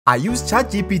I used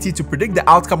ChatGPT to predict the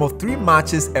outcome of 3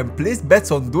 matches and placed bets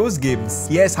on those games.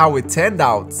 Here's how it turned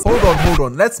out. Hold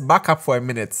on, let's back up for a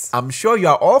minute. I'm sure you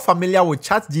are all familiar with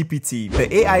ChatGPT,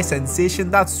 the AI sensation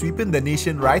that's sweeping the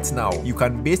nation right now. You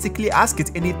can basically ask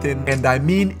it anything, and I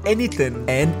mean anything,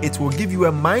 and it will give you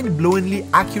a mind-blowingly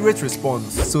accurate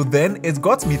response. So then it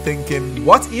got me thinking,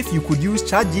 what if you could use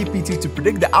ChatGPT to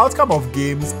predict the outcome of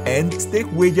games and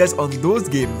stake wagers on those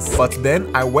games? But then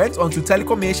I went onto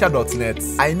telecomasia.net.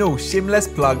 I know, shameless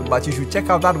plug, but you should check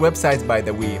out that website by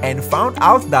the way, and found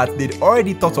out that they'd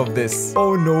already thought of this.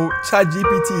 Oh no,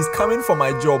 ChatGPT is coming for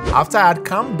my job. After I had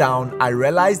calmed down, I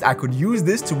realized I could use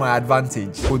this to my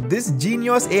advantage. Could this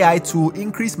genius AI tool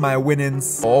increase my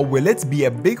winnings, or will it be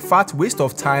a big fat waste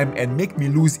of time and make me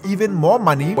lose even more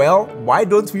money? Well, why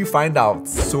don't we find out?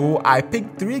 So I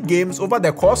picked 3 games over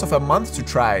the course of a month to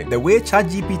try. The way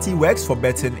ChatGPT works for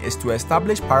betting is to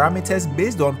establish parameters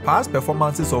based on past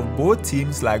performances of both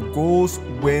teams, like goals,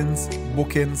 wins,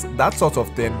 bookings, that sort of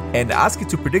thing, and ask it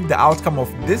to predict the outcome of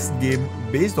this game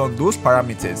based on those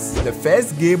parameters. The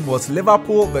first game was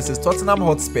Liverpool versus Tottenham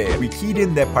Hotspur. We keyed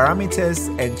in the parameters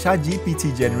and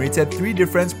ChatGPT generated 3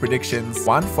 different predictions,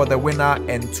 1 for the winner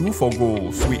and 2 for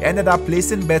goals. We ended up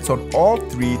placing bets on all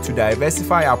 3 to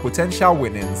diversify our potential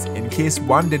winnings in case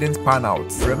one didn't pan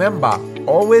out. Remember,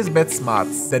 always bet smart.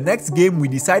 The next game we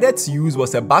decided to use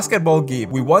was a basketball game.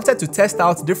 We wanted to test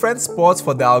out different sports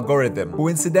for the algorithm.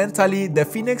 Coincidentally, the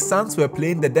Phoenix Suns were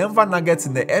playing the Denver Nuggets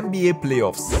in the NBA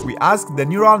playoffs. We asked the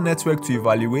neural network to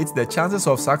evaluate the chances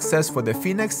of success for the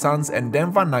Phoenix Suns and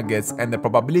Denver Nuggets and the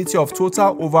probability of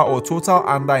total over or total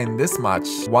under in this match.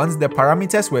 Once the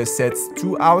parameters were set,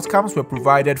 2 outcomes were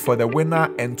provided for the winner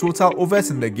and total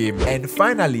overs in the game. And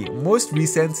finally, most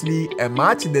recently, a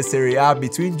match in the Serie A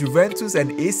between Juventus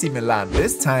and AC Milan.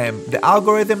 This time, the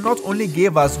algorithm not only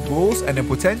gave us goals and a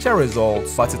potential result,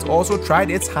 but it also tried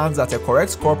its hands at a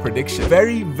correct score prediction.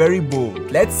 Very, very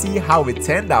bold. Let's see how it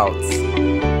turned out.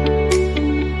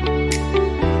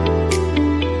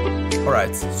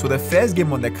 Alright, so the first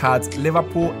game on the cards,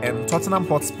 Liverpool and Tottenham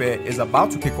Hotspur, is about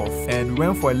to kick off, and we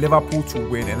went for a Liverpool to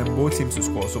win and then both teams to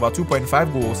score. So over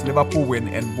 2.5 goals, Liverpool win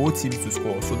and both teams to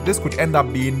score. So this could end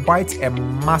up being quite a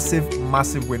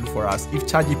massive win for us if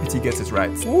ChatGPT gets it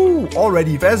right. Ooh,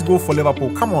 already first goal for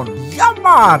Liverpool. Come on, yeah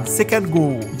man! Second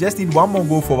goal, just need 1 more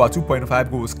goal for over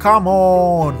 2.5 goals. Come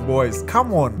on, boys,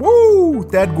 come on. Woo!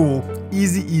 Third goal.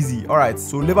 Easy. Alright,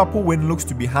 so Liverpool win looks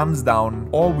to be hands down.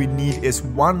 All we need is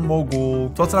 1 more goal.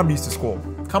 Tottenham needs to score.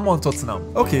 Come on,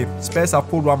 Tottenham. Okay, Spurs have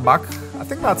pulled 1 back. I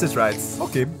think that's it, right?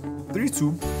 Okay,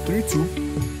 3-2.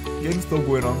 Game still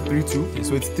going on. 3-2. Okay,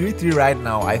 so it's 3-3 right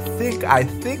now. I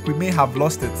think we may have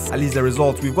lost it. At least the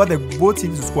result. We've got both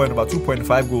teams to score in about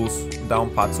 2.5 goals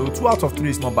down pat. So 2 out of 3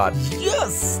 is not bad.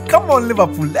 Yes! Come on,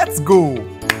 Liverpool. Let's go.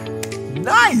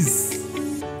 Nice!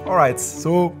 Alright,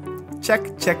 so check.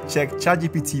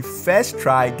 ChatGPT first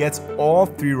try gets all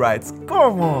 3 right.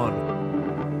 Come on.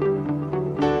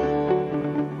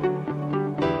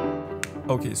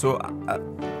 Okay, so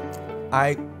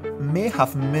I may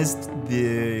have missed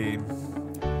the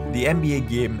NBA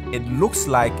game. It looks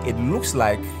like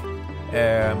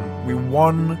we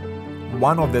won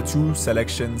 1 of the 2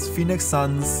 selections. Phoenix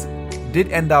Suns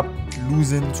did end up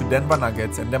losing to Denver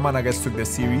Nuggets, and Denver Nuggets took the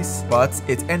series, but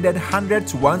it ended 100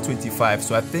 to 125.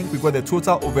 So I think we got the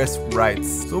total overs right.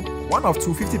 So 1 of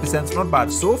 2, 50%, not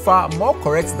bad. So far, more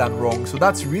correct than wrong. So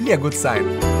that's really a good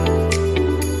sign.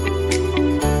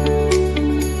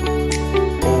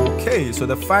 Okay, so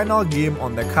the final game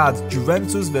on the cards,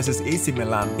 Juventus versus AC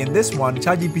Milan. In this one,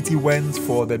 ChatGPT went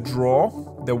for the draw,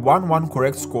 the 1-1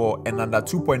 correct score, and under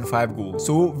 2.5 goals.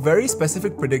 So very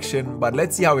specific prediction, but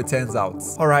let's see how it turns out.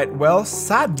 Alright, well,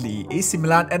 sadly, AC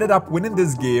Milan ended up winning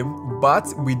this game, but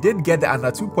we did get the under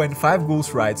 2.5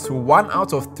 goals right. So 1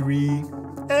 out of 3.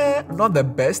 Not the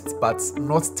best, but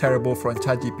not terrible from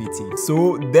ChatGPT.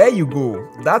 So there you go.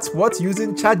 That's what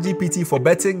using ChatGPT for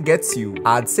betting gets you.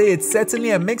 I'd say it's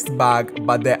certainly a mixed bag,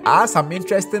 but there are some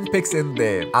interesting picks in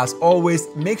there. As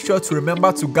always, make sure to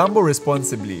remember to gamble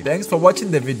responsibly. Thanks for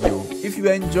watching the video. If you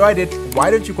enjoyed it,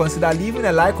 why don't you consider leaving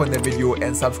a like on the video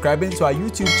and subscribing to our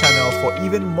YouTube channel for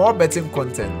even more betting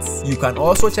content. You can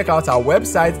also check out our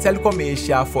website Telecom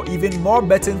Asia for even more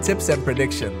betting tips and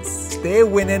predictions. Stay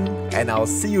winning, and I'll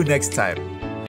see you next time.